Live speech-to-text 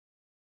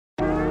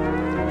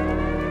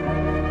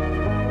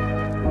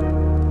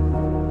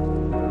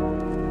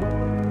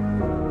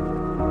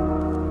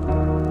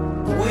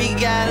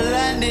got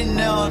London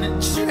on the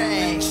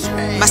track.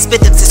 My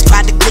spitns is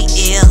chronically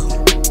ill.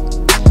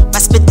 My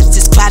spitns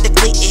is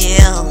chronically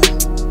ill.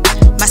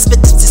 My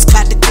spitns is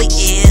chronically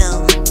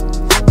ill.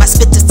 My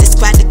spitns is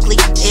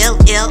chronically ill.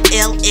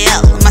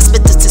 My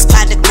spitns is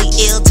chronically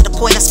ill to the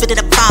point I spit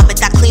it up vomit.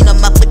 I clean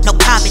them up with no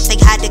comment.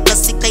 They hide it,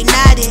 cause they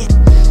not it.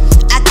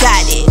 I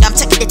got it, I'm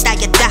taking it, I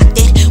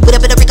adopted. With a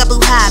bit of rig of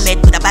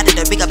Muhammad, with a body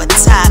to rig of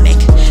atomic.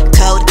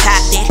 Cold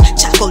cocked,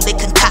 ChocLit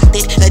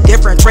concocted. A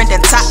different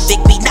trending topic,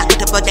 be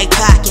knocking up on their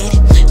pocket.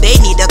 They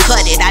need to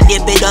cut it, I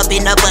nip it up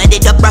in a bud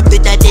it up, rough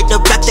it, I did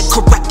abrupt it,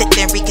 corrupt it,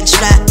 then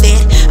reconstruct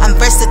it. I'm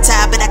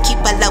versatile, but I keep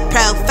a low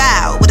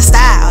profile. With a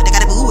style, they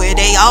gotta be where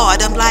they are.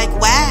 I'm like,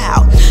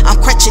 wow. I'm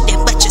crunching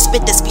and much,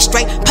 spit this be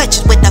straight,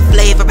 punching with the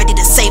flavor, ready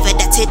to savor.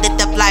 That's hit it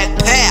up like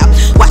pow.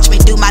 Watch me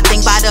do my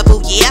thing, bada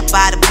boo, yeah,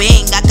 bada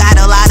bing. I got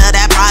a lot of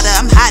that product,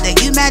 I'm hotter.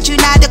 You mad you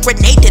not a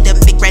grenade to them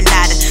big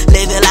granada.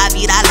 Live la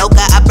vida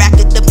loca, I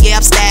bracket them,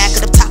 yeah, I'm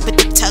stacking up top of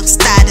the toast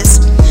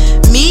status.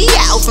 Me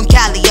out from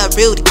Cali, a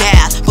real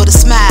gal. For the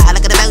smile,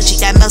 like an emoji,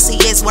 that mercy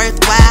is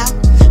worthwhile.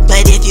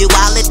 But if you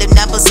wallet the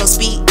numbers on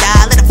speed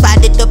dial, let them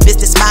find it the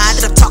business mind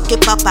that I'm talking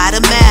about by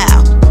the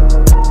mouth.